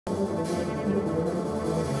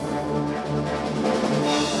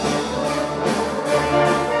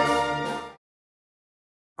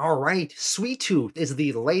All right, Sweet Tooth is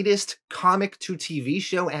the latest comic to TV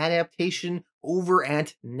show adaptation over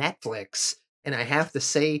at Netflix. And I have to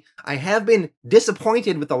say, I have been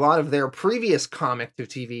disappointed with a lot of their previous comic to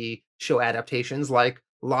TV show adaptations like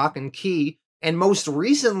Lock and Key, and most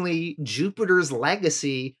recently, Jupiter's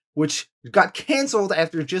Legacy, which got canceled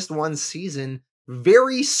after just one season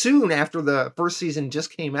very soon after the first season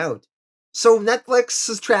just came out. So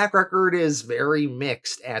Netflix's track record is very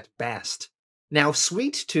mixed at best. Now,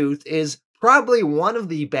 Sweet Tooth is probably one of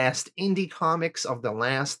the best indie comics of the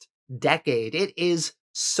last decade. It is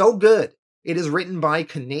so good. It is written by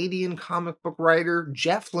Canadian comic book writer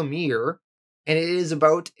Jeff Lemire, and it is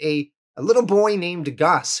about a little boy named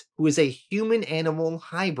Gus, who is a human-animal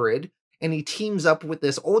hybrid, and he teams up with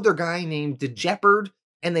this older guy named Jepperd,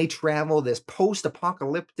 and they travel this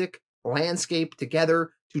post-apocalyptic landscape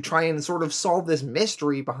together to try and sort of solve this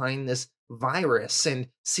mystery behind this virus and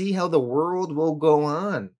see how the world will go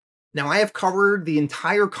on. Now, I have covered the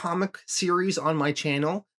entire comic series on my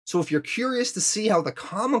channel, so if you're curious to see how the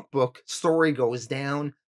comic book story goes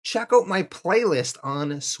down, check out my playlist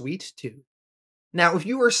on Sweet Tooth. Now, if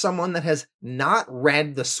you are someone that has not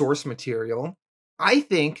read the source material, I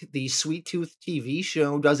think the Sweet Tooth TV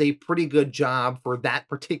show does a pretty good job for that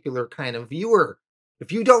particular kind of viewer.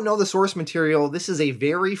 If you don't know the source material, this is a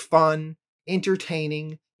very fun,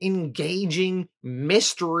 entertaining, engaging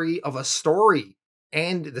mystery of a story.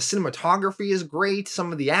 And the cinematography is great.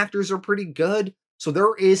 Some of the actors are pretty good. So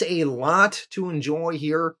there is a lot to enjoy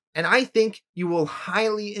here. And I think you will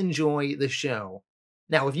highly enjoy the show.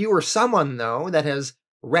 Now, if you are someone, though, that has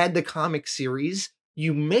read the comic series,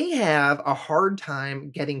 you may have a hard time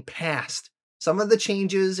getting past some of the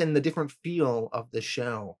changes and the different feel of the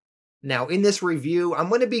show. Now, in this review, I'm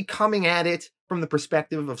going to be coming at it from the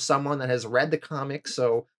perspective of someone that has read the comics,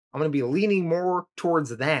 so I'm going to be leaning more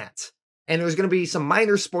towards that. And there's going to be some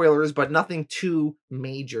minor spoilers, but nothing too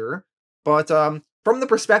major. But from the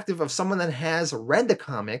perspective of someone that has read the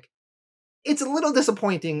comic, it's a little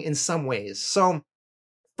disappointing in some ways. So,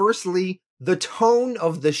 firstly, the tone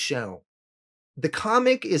of the show. The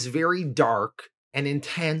comic is very dark and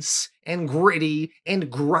intense and gritty and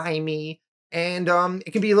grimy, and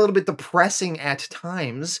it can be a little bit depressing at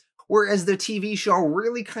times, whereas the TV show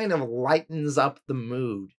really kind of lightens up the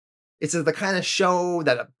mood. It's the kind of show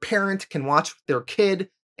that a parent can watch with their kid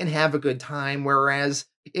and have a good time, whereas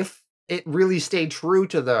if it really stayed true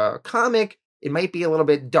to the comic, it might be a little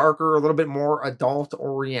bit darker, a little bit more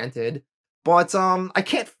adult-oriented. But I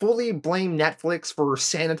can't fully blame Netflix for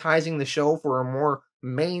sanitizing the show for a more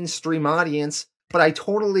mainstream audience, but I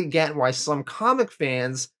totally get why some comic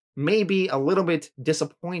fans may be a little bit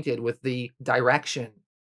disappointed with the direction.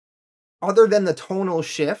 Other than the tonal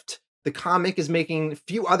shift, the comic is making a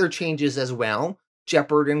few other changes as well.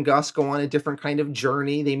 Jepperd and Gus go on a different kind of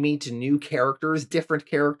journey. They meet new characters, different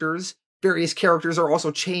characters. Various characters are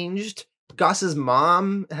also changed. Gus's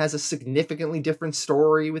mom has a significantly different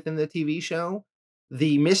story within the TV show.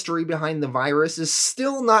 The mystery behind the virus is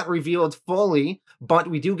still not revealed fully, but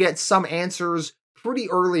we do get some answers pretty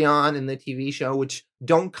early on in the TV show, which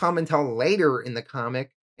don't come until later in the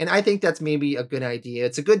comic. And I think that's maybe a good idea.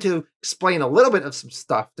 It's good to explain a little bit of some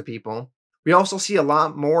stuff to people. We also see a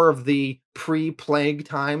lot more of the pre-plague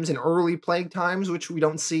times and early plague times, which we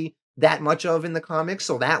don't see that much of in the comics,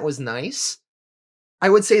 so that was nice. I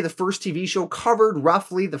would say the first TV show covered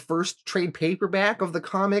roughly the first trade paperback of the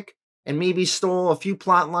comic and maybe stole a few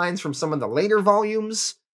plot lines from some of the later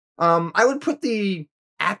volumes. I would put the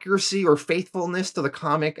accuracy or faithfulness to the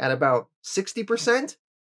comic at about 60%.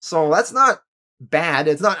 So that's not bad.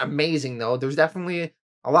 It's not amazing, though. There's definitely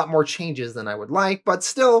a lot more changes than I would like, but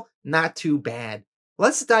still not too bad.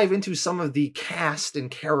 Let's dive into some of the cast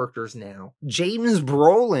and characters now. James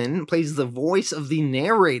Brolin plays the voice of the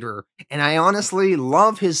narrator, and I honestly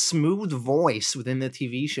love his smooth voice within the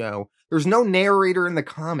TV show. There's no narrator in the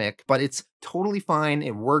comic, but it's totally fine.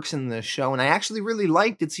 It works in the show, and I actually really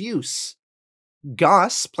liked its use.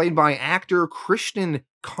 Gus, played by actor Christian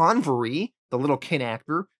Convery, the little kid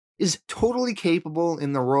actor, is totally capable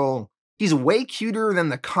in the role. He's way cuter than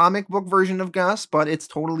the comic book version of Gus, but it's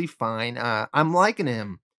totally fine. I'm liking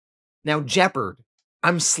him. Now, Jepperd.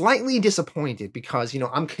 I'm slightly disappointed because,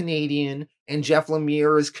 I'm Canadian and Jeff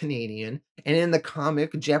Lemire is Canadian. And in the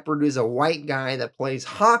comic, Jepperd is a white guy that plays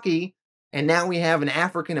hockey. And now we have an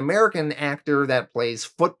African-American actor that plays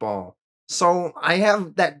football. So I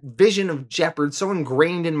have that vision of Jepperd so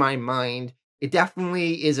ingrained in my mind. It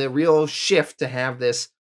definitely is a real shift to have this,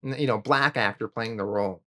 black actor playing the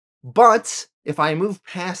role. But if I move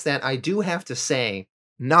past that, I do have to say,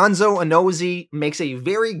 Nonso Anozie makes a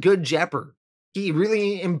very good Jepperd. He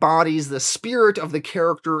really embodies the spirit of the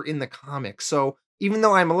character in the comic. So even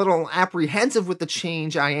though I'm a little apprehensive with the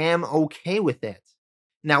change, I am okay with it.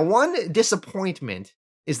 Now, one disappointment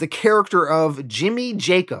is the character of Jimmy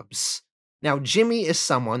Jacobs. Now, Jimmy is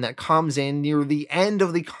someone that comes in near the end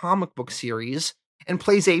of the comic book series and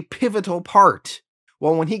plays a pivotal part.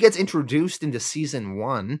 Well, when he gets introduced into season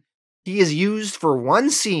 1, he is used for one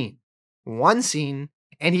scene,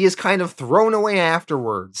 and he is kind of thrown away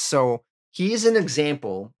afterwards. So he is an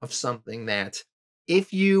example of something that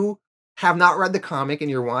if you have not read the comic and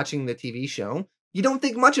you're watching the TV show, you don't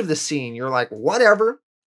think much of the scene. You're like, whatever.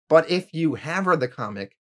 But if you have read the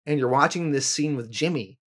comic and you're watching this scene with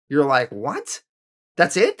Jimmy, you're like, what?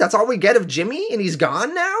 That's it? That's all we get of Jimmy and he's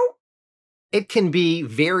gone now? It can be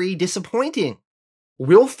very disappointing.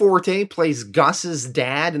 Will Forte plays Gus's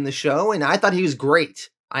dad in the show, and I thought he was great.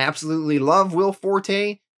 I absolutely love Will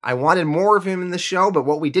Forte. I wanted more of him in the show, but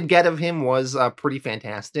what we did get of him was pretty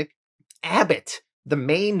fantastic. Abbot, the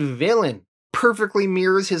main villain, perfectly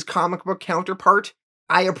mirrors his comic book counterpart.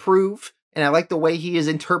 I approve, and I like the way he is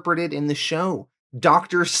interpreted in the show.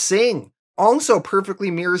 Dr. Singh also perfectly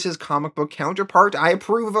mirrors his comic book counterpart. I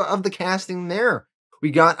approve of the casting there. We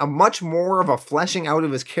got a much more of a fleshing out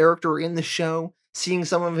of his character in the show, seeing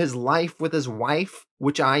some of his life with his wife,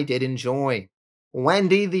 which I did enjoy.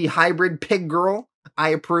 Wendy, the hybrid pig girl, I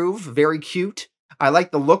approve. Very cute. I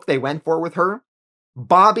like the look they went for with her.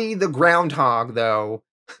 Bobby the groundhog, though.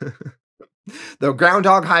 The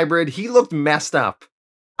groundhog hybrid, he looked messed up.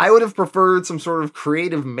 I would have preferred some sort of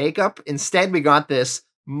creative makeup. Instead, we got this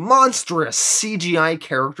monstrous CGI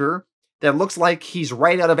character that looks like he's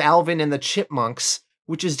right out of Alvin and the Chipmunks,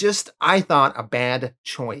 which is just, I thought, a bad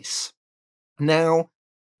choice. Now,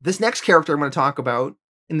 this next character I'm going to talk about,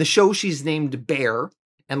 in the show she's named Bear,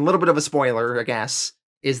 and a little bit of a spoiler, I guess,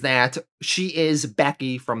 is that she is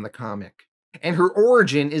Becky from the comic. And her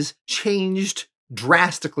origin is changed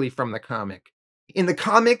drastically from the comic. In the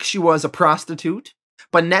comic, she was a prostitute,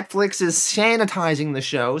 but Netflix is sanitizing the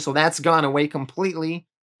show, so that's gone away completely.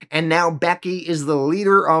 And now Becky is the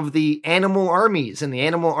leader of the animal armies, and the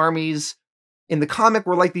animal armies in the comic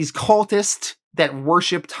were like these cultists that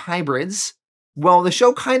worshipped hybrids. Well, the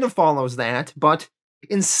show kind of follows that, but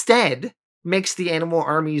instead makes the animal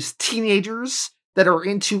armies teenagers that are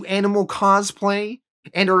into animal cosplay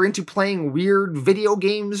and are into playing weird video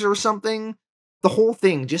games or something. The whole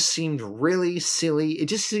thing just seemed really silly. It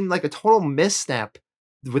just seemed like a total misstep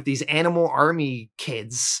with these animal army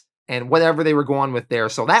kids and whatever they were going with there,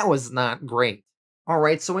 so that was not great.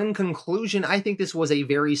 Alright, so in conclusion, I think this was a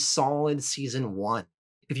very solid Season 1.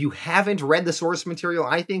 If you haven't read the source material,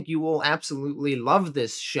 I think you will absolutely love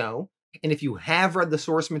this show. And if you have read the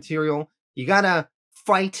source material, you gotta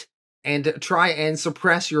fight and try and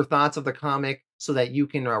suppress your thoughts of the comic so that you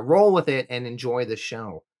can roll with it and enjoy the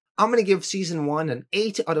show. I'm gonna give Season 1 an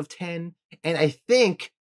 8 out of 10, and I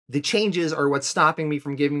think the changes are what's stopping me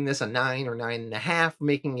from giving this a 9 or 9.5,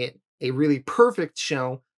 making it a really perfect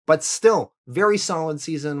show, but still, very solid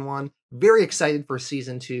Season 1. Very excited for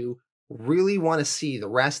Season 2. Really want to see the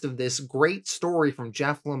rest of this great story from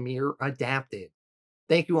Jeff Lemire adapted.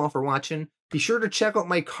 Thank you all for watching. Be sure to check out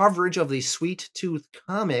my coverage of the Sweet Tooth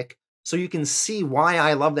comic so you can see why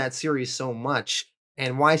I love that series so much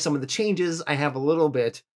and why some of the changes I have a little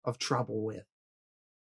bit of trouble with.